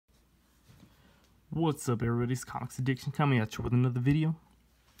What's up, everybody? It's Comics Addiction coming at you with another video.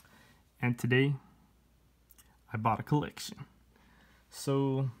 And today, I bought a collection.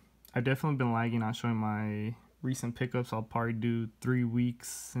 So, I've definitely been lagging on showing my recent pickups. I'll probably do 3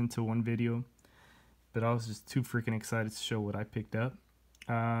 weeks into one video. But I was just too freaking excited to show what I picked up.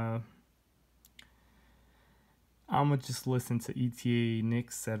 I'm gonna just listen to ETA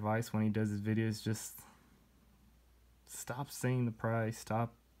Nick's advice when he does his videos. Just stop saying the price.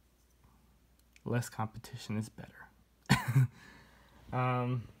 Stop. Less competition is better.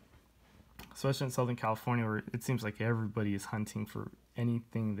 Especially in Southern California, where it seems like everybody is hunting for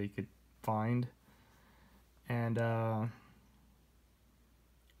anything they could find. And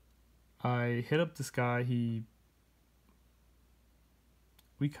I hit up this guy.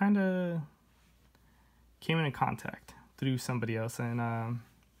 We kind of came into contact through somebody else, and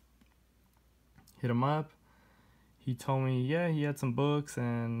hit him up. He told me, yeah, he had some books,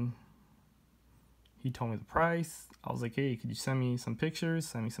 and he told me the price. I was like, hey, could you send me some pictures?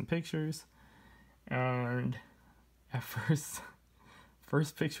 Send me some pictures. And at first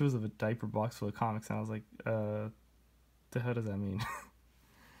picture was of a diaper box full of comics, and I was like, the hell does that mean?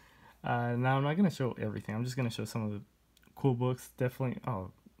 Now I'm not gonna show everything. I'm just gonna show some of the cool books. Definitely. Oh,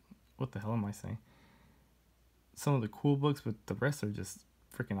 what the hell am I saying? Some of the cool books, but the rest are just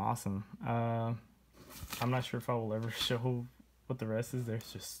freaking awesome. I'm not sure if I will ever show what the rest is.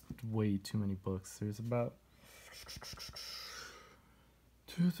 There's just way too many books. There's about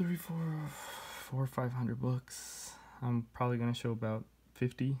 400 or 500 books. I'm probably gonna show about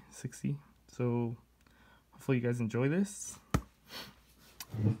 50, 60. So hopefully you guys enjoy this.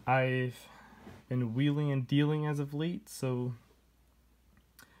 I've been wheeling and dealing as of late, so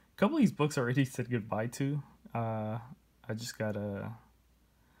a couple of these books I already said goodbye to. I just gotta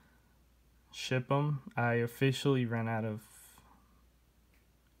ship them. I officially ran out of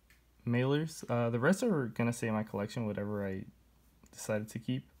mailers. The rest are gonna stay in my collection, whatever I decided to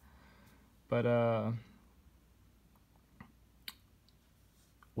keep. But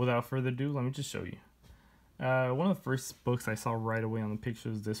without further ado, let me just show you. One of the first books I saw right away on the picture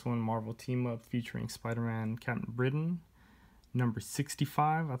was this one, Marvel Team Up featuring Spider-Man, Captain Britain, number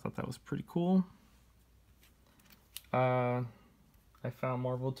 65. I thought that was pretty cool. I found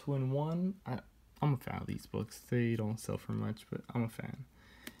Marvel 2-in-1. I'm a fan of these books. They don't sell for much, but I'm a fan.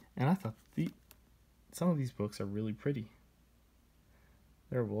 And I thought some of these books are really pretty.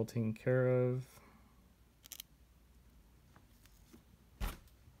 They're well taken care of.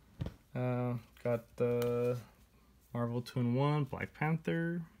 Got the Marvel 2-in-1, Black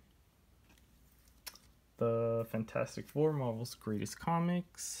Panther, the Fantastic Four, Marvel's Greatest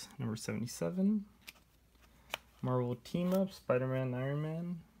Comics, number 77. Marvel Team Up, Spider-Man, Iron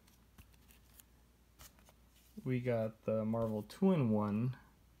Man. We got the Marvel 2-in-1,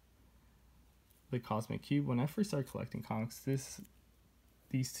 the Cosmic Cube. When I first started collecting comics,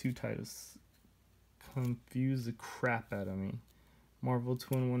 these two titles confused the crap out of me. Marvel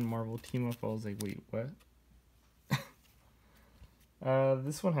 2-in-1, Marvel Team Up. I was like, wait, what?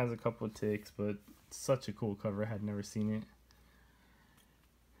 This one has a couple of ticks, but such a cool cover. I had never seen it.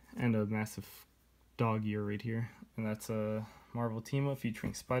 And a massive dog ear right here. And that's a Marvel Team Up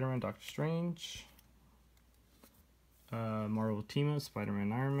featuring Spider-Man, Doctor Strange. Marvel Team Up,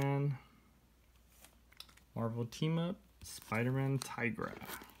 Spider-Man, Iron Man. Marvel Team Up, Spider-Man, Tigra.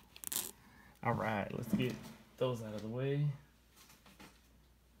 Alright, let's get those out of the way.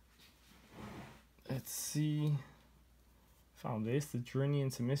 Let's see. Found this, The Journey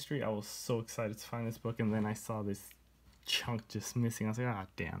into Mystery. I was so excited to find this book, and then I saw this chunk just missing. I was like, ah,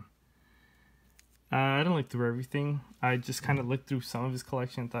 damn. I didn't look through everything. I just kind of looked through some of his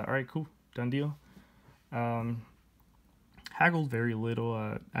collection and thought, alright, cool, done deal. Haggled very little.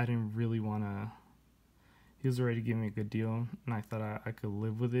 I didn't really want to. He was already giving me a good deal, and I thought I could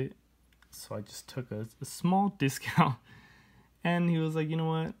live with it. So I just took a small discount, and he was like, you know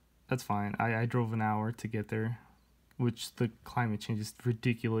what? That's fine. I drove an hour to get there, which the climate change is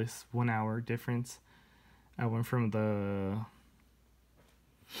ridiculous. 1 hour difference. I went from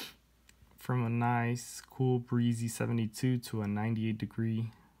a nice, cool, breezy 72 to a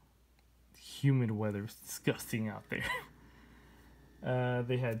 98-degree humid weather. It's disgusting out there.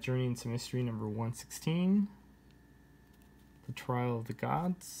 They had Journey into Mystery number 116, The Trial of the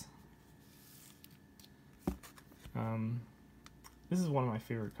Gods. This is one of my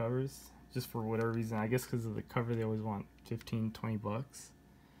favorite covers, just for whatever reason. I guess because of the cover, they always want 15, 20 bucks.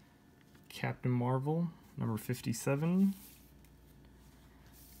 Captain Marvel number 57.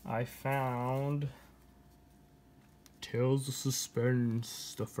 I found Tales of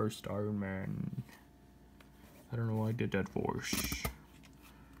Suspense, the first Iron Man. I don't know why I did that voice.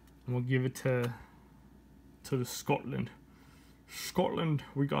 I'm gonna give it to to the Scotland. Scotland,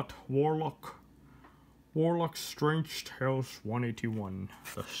 we got Warlock Strange Tales 181,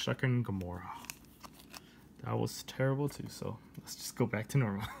 the second Gamora. That was terrible too, so let's just go back to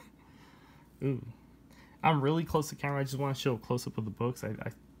normal. Ooh. I'm really close to camera. I just want to show a close-up of the books.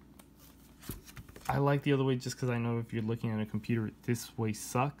 I like the other way just because I know if you're looking at a computer, this way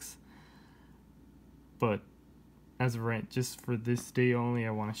sucks. But as of right, just for this day only,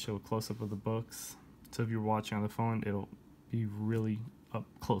 I want to show a close-up of the books. So if you're watching on the phone, it'll be really up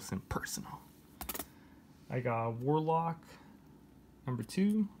close and personal. I got Warlock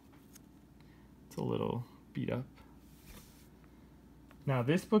 #2. It's a little beat up. Now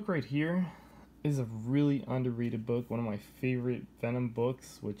this book right here is a really underrated book. One of my favorite Venom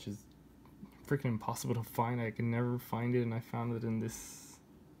books, which is freaking impossible to find. I can never find it, and I found it in this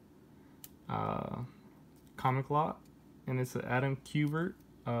comic lot. And it's an Adam Kubert,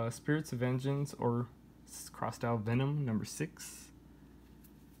 Spirits of Vengeance, or crossed out Venom #6.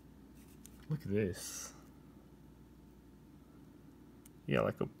 Look at this. Yeah,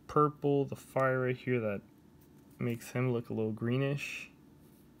 like a purple, the fire right here that makes him look a little greenish.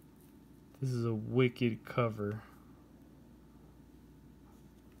 This is a wicked cover.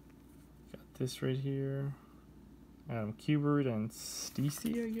 Got this right here. Adam Kubert and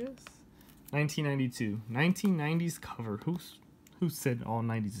Stacey, I guess. 1992. 1990s cover. Who said all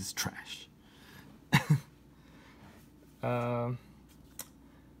 90s is trash?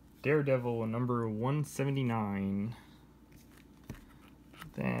 Daredevil #179.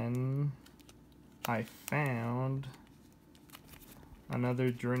 Then I found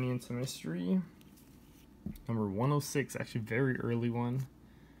another Journey into Mystery, #106, actually very early one.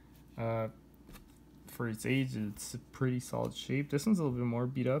 For its age, it's a pretty solid shape. This one's a little bit more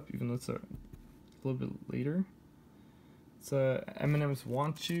beat up, even though it's a little bit later. It's M&M's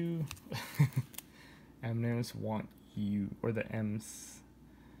Want You. M&M's Want You, or the M's.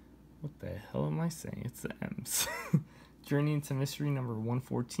 What the hell am I saying? It's the M's. Journey into Mystery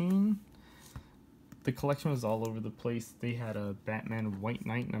 #114. The collection was all over the place. They had a Batman White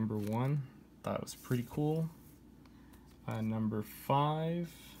Knight #1. Thought it was pretty cool. #5.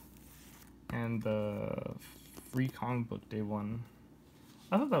 And the Free Comic Book Day one.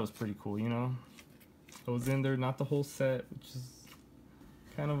 I thought that was pretty cool, you know. It was in there, not the whole set, which is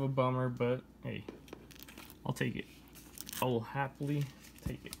kind of a bummer, but hey, I'll take it. I will happily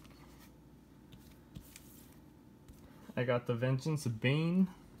take it. I got The Vengeance of Bane.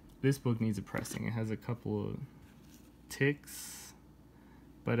 This book needs a pressing. It has a couple of ticks.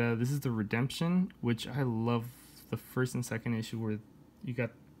 But this is the Redemption, which I love the first and second issue where you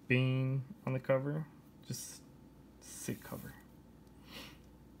got Bane on the cover. Just sick cover.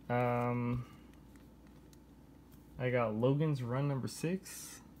 I got Logan's Run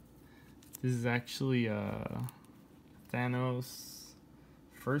 #6. This is actually Thanos'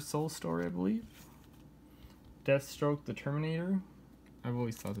 first soul story, I believe. Deathstroke the Terminator. I've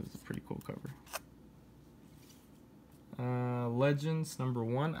always thought this was a pretty cool cover. Legends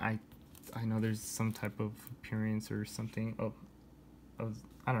 #1. I know there's some type of appearance or something.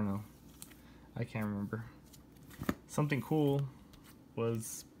 I don't know. I can't remember. Something cool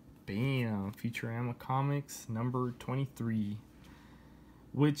was bam, Futurama Comics #23.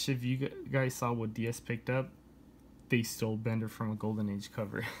 Which, if you guys saw what DS picked up, they stole Bender from a Golden Age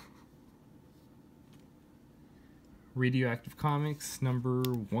cover. Radioactive Comics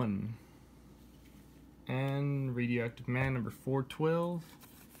 #1. And Radioactive Man #412.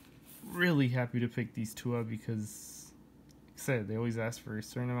 Really happy to pick these two up because, like I said, they always ask for a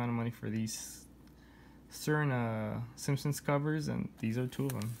certain amount of money for these certain Simpsons covers, and these are two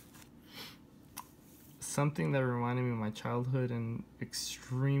of them. Something that reminded me of my childhood, and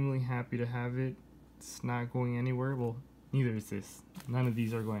extremely happy to have it. It's not going anywhere. Well, neither is this. None of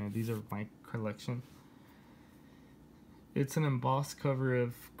these are going. These are my collection. It's an embossed cover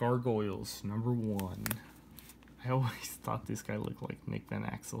of Gargoyles #1. I always thought this guy looked like Nick Van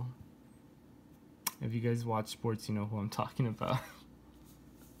Axel. If you guys watch sports, you know who I'm talking about.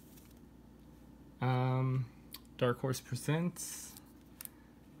 Dark Horse Presents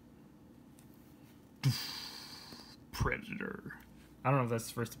Predator. I don't know if that's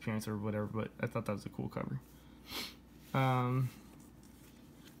his first appearance or whatever, but I thought that was a cool cover.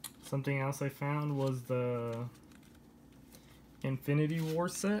 Something else I found was the Infinity War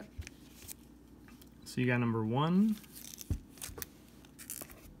set. So you got #1,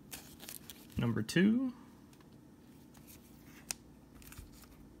 #2,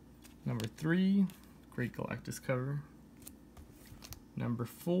 #3, great Galactus cover,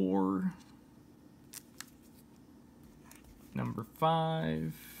 #4,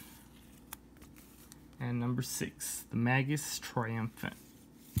 #5, And number 6, the Magus Triumphant.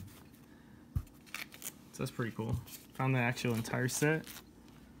 So that's pretty cool. Found the actual entire set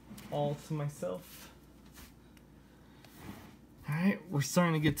all to myself. Alright, we're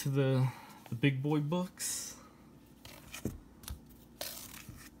starting to get to the big boy books.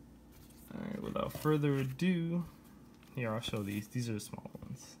 Alright, without further ado, here, I'll show these. These are the small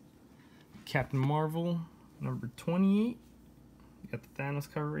ones. Captain Marvel, number 28. You got the Thanos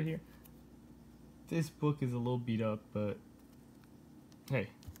cover right here. This book is a little beat up, but hey,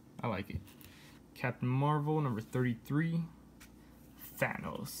 I like it. Captain Marvel, number 33.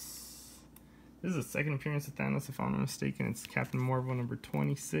 Thanos. This is the second appearance of Thanos, if I'm not mistaken. It's Captain Marvel, number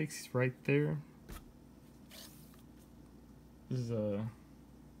 26, right there. This is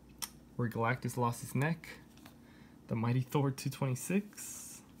where Galactus lost his neck. The Mighty Thor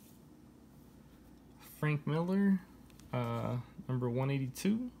 226. Frank Miller, number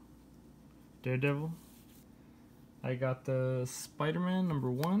 182. Daredevil. I got the Spider-Man number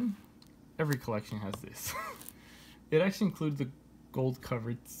 1. Every collection has this. It actually includes the gold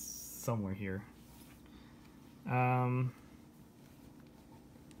cover somewhere here.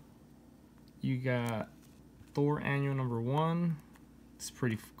 You got Thor Annual number 1. It's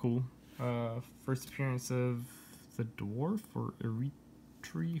pretty cool. First appearance of the dwarf or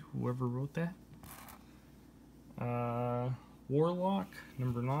Eritri, whoever wrote that. Warlock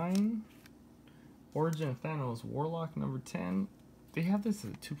number 9. Origin of Thanos, Warlock number 10. They have this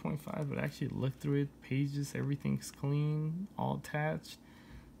at 2.5, but actually look through it. Pages, everything's clean, all attached.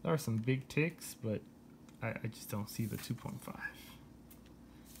 There are some big ticks, but I just don't see the 2.5.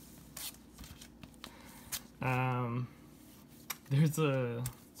 There's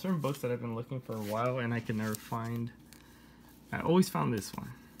certain books that I've been looking for a while, and I can never find. I always found this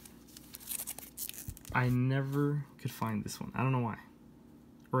one. I never could find this one. I don't know why.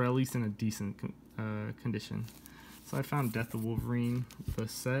 Or at least in a decent condition. So I found Death of Wolverine, the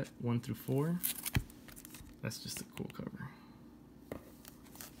set 1 through 4. That's just a cool cover.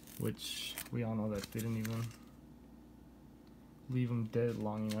 Which we all know that they didn't even leave him dead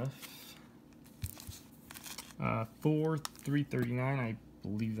long enough. Thor 339, I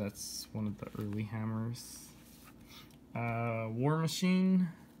believe that's one of the early hammers. War Machine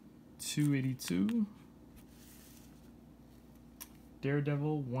 282.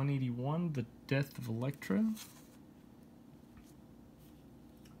 Daredevil 181, The Death of Elektra.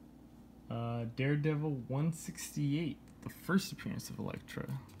 Daredevil 168, the first appearance of Elektra.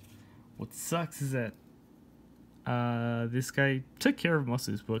 What sucks is that this guy took care of most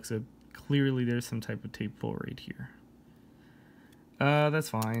of his books. So clearly there's some type of tape pull right here. That's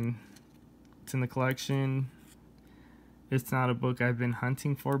fine. It's in the collection. It's not a book I've been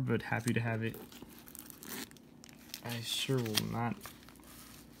hunting for, but happy to have it. I sure will not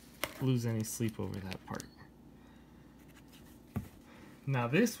lose any sleep over that part. Now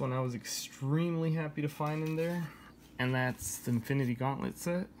this one I was extremely happy to find in there, and that's the Infinity Gauntlet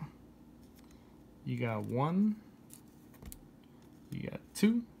set. You got 1, you got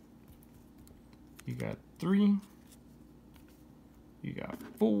 2, you got 3, you got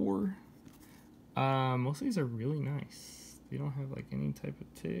 4. Most of these are really nice. They don't have like any type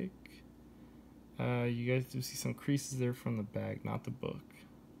of tick. You guys do see some creases there from the bag, not the book.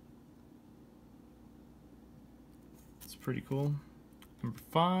 It's pretty cool. Number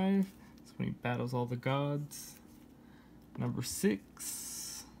 5 is when he battles all the gods. Number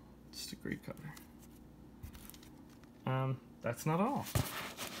 6, just a great cover. That's not all.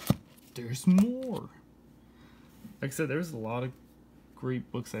 There's more. Like I said, there's a lot of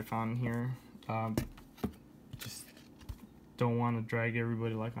great books I found in here. Just don't want to drag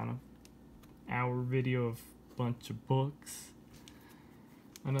everybody like on an hour video of a bunch of books.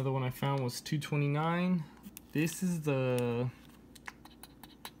 Another one I found was 229. This is the...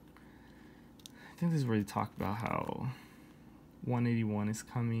 I think this is where they talk about how 181 is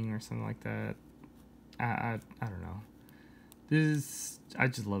coming or something like that. I don't know. I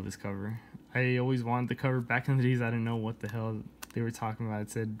just love this cover. I always wanted the cover. Back in the days, I didn't know what the hell they were talking about.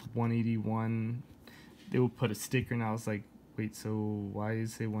 It said 181. They would put a sticker, and I was like, wait, so why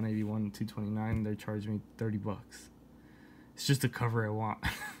is it 181 and 229? They're charging me $30. It's just a cover I want.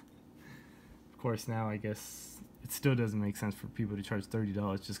 Of course, now I guess it still doesn't make sense for people to charge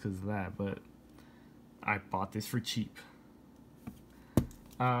 $30 just because of that, but I bought this for cheap.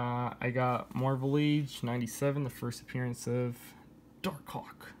 I got Marvel Age 97, the first appearance of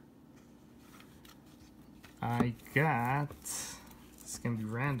Darkhawk. I got, it's gonna be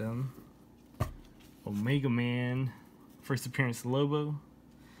random, Omega Man, first appearance of Lobo.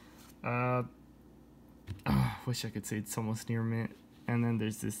 Wish I could say it's almost near mint. And then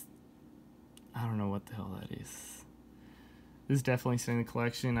there's this, I don't know what the hell that is. This is definitely staying in the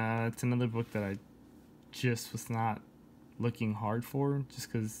collection. It's another book that I just was not looking hard for,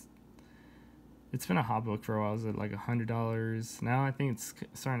 just because it's been a hot book for a while. It was at like $100. Now I think it's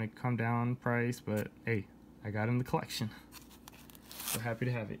starting to come down in price, but hey, I got it in the collection. So happy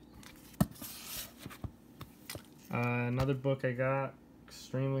to have it. Another book I got,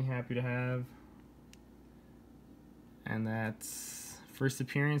 extremely happy to have, and that's First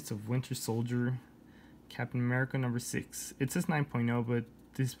Appearance of Winter Soldier, Captain America #6. It says 9.0, but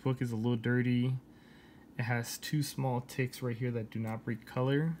this book is a little dirty. It has 2 small ticks right here that do not break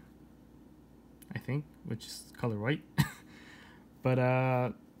color, I think, which is color white.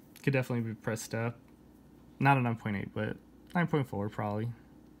 But could definitely be pressed up. Not a 9.8, but 9.4 probably.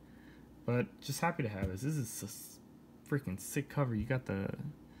 But just happy to have this. This is a freaking sick cover. You got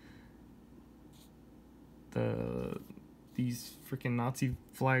these freaking Nazi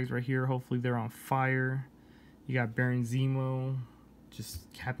flags right here. Hopefully they're on fire. You got Baron Zemo,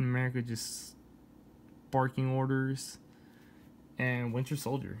 just Captain America just barking orders, and Winter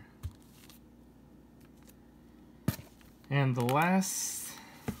Soldier. And the last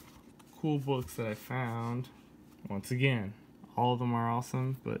cool books that I found, once again, all of them are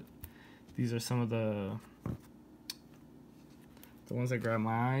awesome, but these are some of the ones that grabbed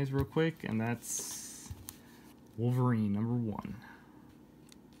my eyes real quick, and that's Wolverine #1,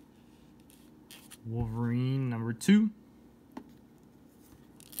 Wolverine #2,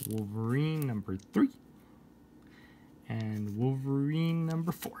 Wolverine #3, and Wolverine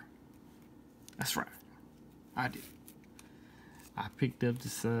 #4. That's right, I did. I picked up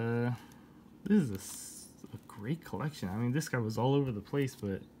this, this is a great collection. I mean, this guy was all over the place,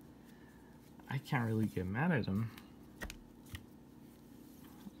 but I can't really get mad at him.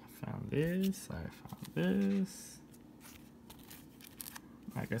 I found this, I found this.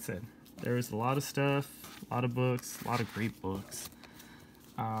 Like I said, there is a lot of stuff, a lot of books, a lot of great books.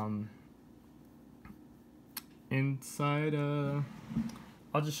 Inside,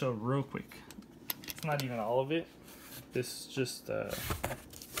 I'll just show real quick. It's not even all of it. This is just,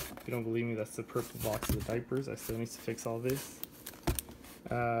 if you don't believe me, that's the purple box of the diapers. I still need to fix all this.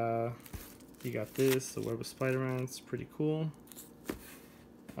 You got this, the Web of Spider-Man. It's pretty cool.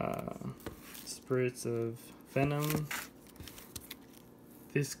 Spirits of Venom.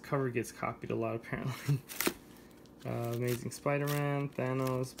 This cover gets copied a lot, apparently. Amazing Spider-Man,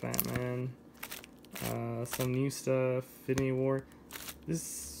 Thanos, Batman. Some new stuff, Infinity War.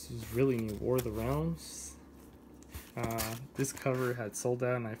 This is really new, War of the Realms. This cover had sold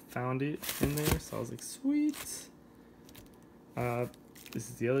out and I found it in there, so I was like, sweet. This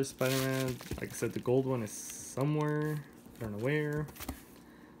is the other Spider-Man. Like I said, the gold one is somewhere, I don't know where.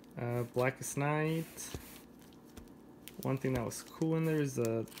 Blackest Night. One thing that was cool in there is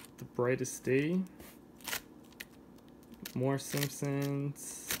the Brightest Day. More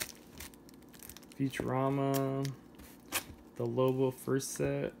Simpsons. Futurama. The Lobo first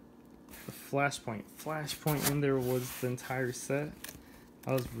set. The Flashpoint. Flashpoint in there was the entire set.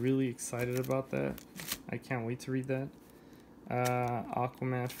 I was really excited about that. I can't wait to read that.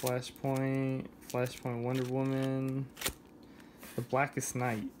 Aquaman, Flashpoint, Flashpoint, Wonder Woman, The Blackest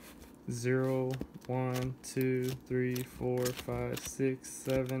Night. 0, 1, 2, 3, 4, 5, 6,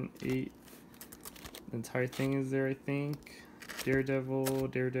 7, 8. The entire thing is there, I think. Daredevil,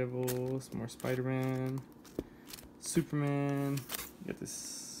 some more Spider-Man, Superman. You got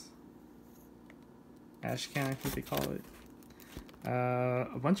this Ashcan, I think they call it.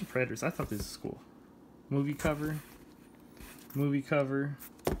 A bunch of Predators. I thought this was cool. Movie cover.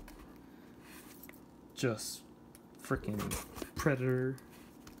 Just freaking Predator.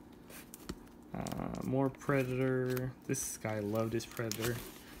 More Predator. This guy loved his Predator.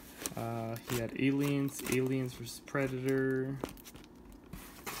 He had Aliens versus Predator.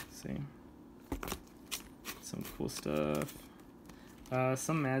 Let's see. Some cool stuff.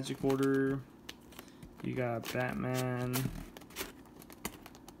 Some Magic Order. You got Batman.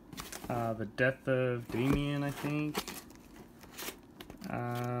 The Death of Damian, I think.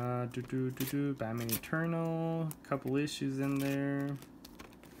 Batman Eternal. Couple issues in there.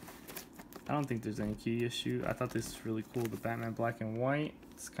 I don't think there's any key issue. I thought this was really cool. The Batman Black and White.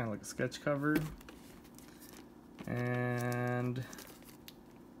 It's kind of like a sketch cover. And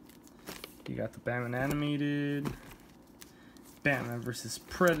you got the Batman Animated. Batman versus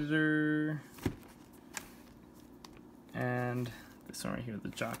Predator. And this one right here, the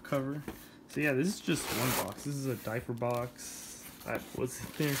Jock cover. So yeah, this is just one box. This is a diaper box. That was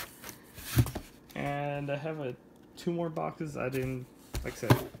there. And I have 2 more boxes. I didn't, like I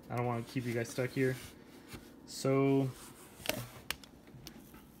said, I don't want to keep you guys stuck here. So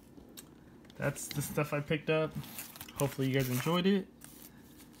that's the stuff I picked up. Hopefully you guys enjoyed it.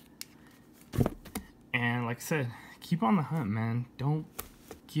 And like I said, keep on the hunt, man. Don't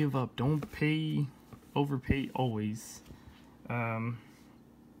give up. Don't overpay always.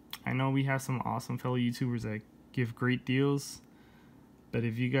 I know we have some awesome fellow YouTubers that give great deals, but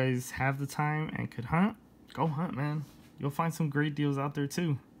if you guys have the time and could hunt, go hunt, man. You'll find some great deals out there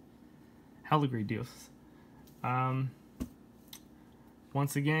too. Hella great deals.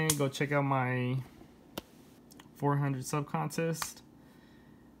 Once again, go check out my 400 sub contest.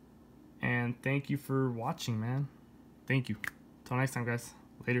 And thank you for watching, man. Thank you. Till next time, guys.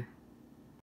 Later.